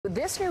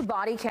This new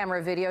body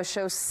camera video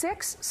shows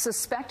 6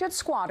 suspected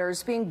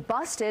squatters being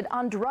busted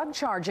on drug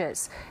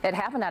charges. It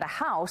happened at a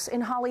house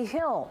in Holly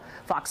Hill.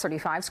 Fox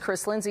 35's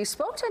Chris Lindsay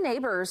spoke to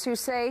neighbors who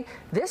say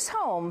this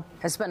home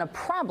has been a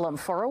problem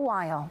for a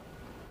while.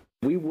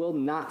 We will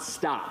not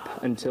stop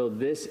until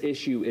this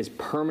issue is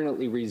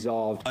permanently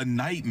resolved. A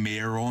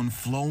nightmare on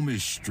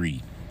Flomish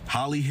Street.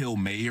 Holly Hill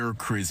Mayor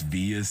Chris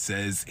Villa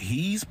says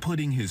he's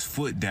putting his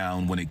foot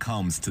down when it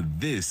comes to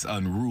this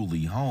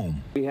unruly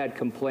home. We had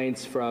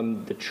complaints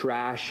from the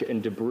trash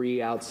and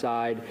debris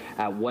outside.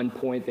 At one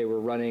point, they were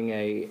running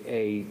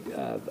a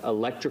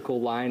electrical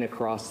line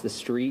across the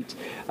street.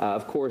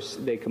 Of course,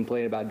 they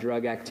complain about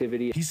drug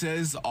activity. He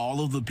says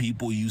all of the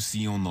people you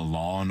see on the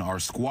lawn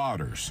are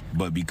squatters,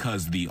 but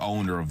because the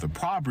owner of the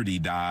property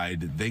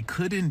died, they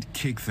couldn't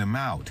kick them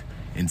out.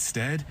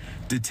 Instead,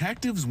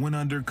 detectives went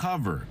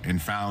undercover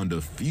and found a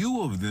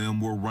few of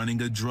them were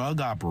running a drug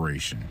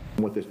operation.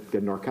 What the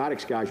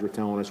narcotics guys were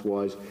telling us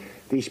was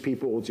these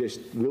people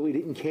just really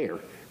didn't care.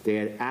 They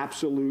had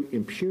absolute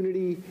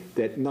impunity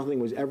that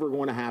nothing was ever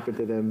going to happen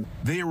to them.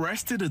 They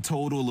arrested a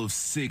total of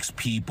 6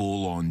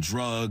 people on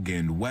drug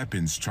and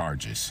weapons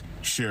charges.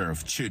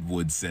 Sheriff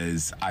Chitwood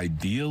says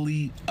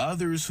ideally,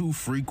 others who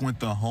frequent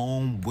the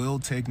home will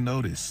take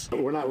notice.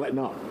 We're not letting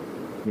up.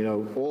 You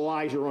know, all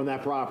eyes are on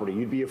that property.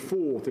 You'd be a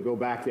fool to go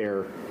back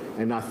there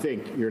and not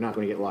think you're not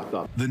going to get locked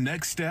up. The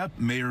next step,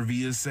 Mayor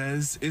Villa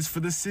says, is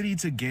for the city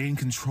to gain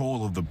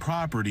control of the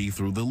property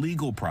through the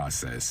legal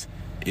process.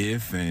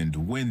 If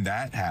and when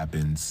that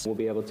happens, we'll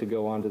be able to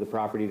go onto the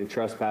property to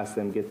trespass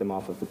them, get them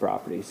off of the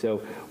property.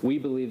 So we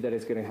believe that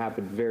it's going to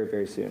happen very,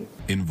 very soon.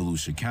 In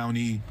Volusia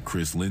County,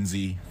 Chris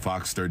Lindsay,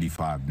 Fox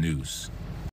 35 News.